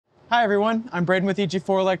Hi everyone, I'm Braden with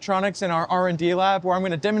EG4 Electronics in our R&D lab where I'm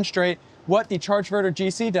going to demonstrate what the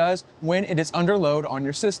ChargeVerter-GC does when it is under load on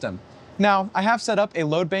your system. Now, I have set up a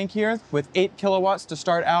load bank here with 8 kilowatts to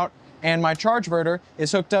start out, and my ChargeVerter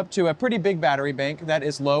is hooked up to a pretty big battery bank that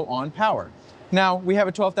is low on power. Now, we have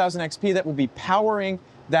a 12,000 XP that will be powering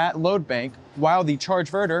that load bank while the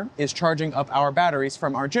ChargeVerter is charging up our batteries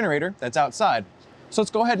from our generator that's outside. So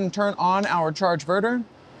let's go ahead and turn on our ChargeVerter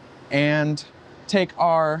and take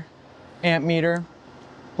our amp meter,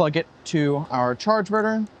 plug it to our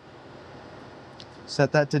ChargeVerter,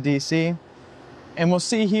 set that to DC, and we'll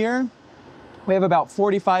see here we have about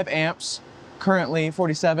 45 amps, currently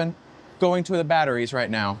 47, going to the batteries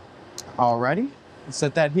right now. Alrighty, let's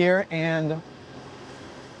set that here and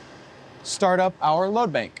start up our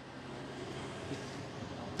load bank.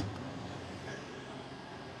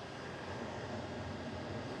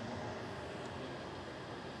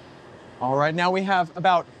 All right, now we have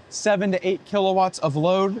about 7 to 8 kilowatts of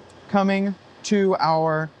load coming to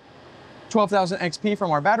our 12,000 XP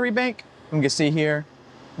from our battery bank. You can see here,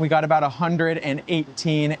 we got about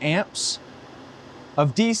 118 amps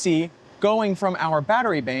of DC going from our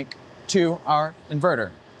battery bank to our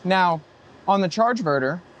inverter. Now, on the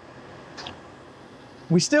ChargeVerter,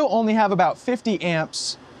 we still only have about 50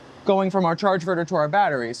 amps going from our ChargeVerter to our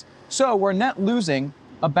batteries. So we're net losing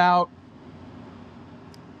about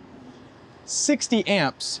 60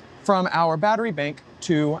 amps from our battery bank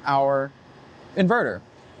to our inverter.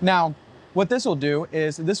 Now, what this will do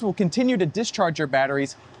is this will continue to discharge your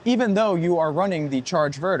batteries even though you are running the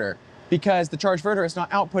ChargeVerter, because the ChargeVerter is not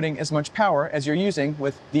outputting as much power as you're using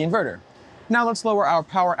with the inverter. Now let's lower our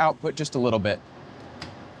power output just a little bit.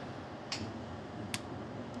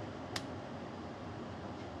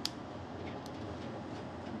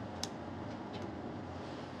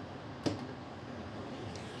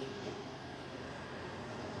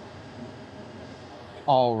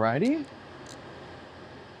 Alrighty.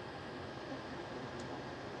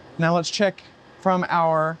 Now let's check from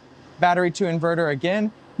our battery to inverter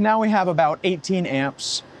again. Now we have about 18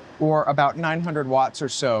 amps or about 900 watts or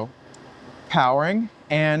so powering.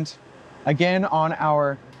 And again, on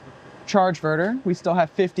our ChargeVerter, we still have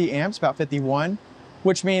 50 amps, about 51,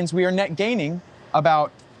 which means we are net gaining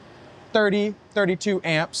about 32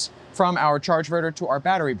 amps from our ChargeVerter to our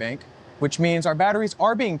battery bank, which means our batteries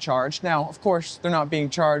are being charged. Now, of course, they're not being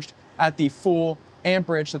charged at the full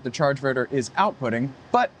amperage that the ChargeVerter is outputting,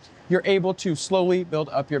 but you're able to slowly build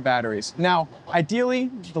up your batteries. Now,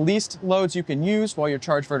 ideally, the least loads you can use while your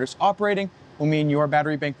ChargeVerter is operating will mean your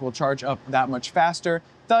battery bank will charge up that much faster,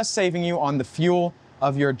 thus saving you on the fuel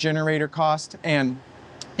of your generator cost and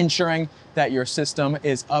ensuring that your system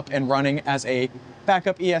is up and running as a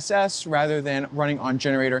backup ESS rather than running on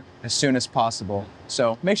generator as soon as possible.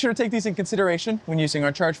 So make sure to take these in consideration when using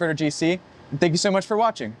our ChargeVerter-GC. And thank you so much for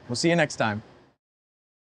watching. We'll see you next time.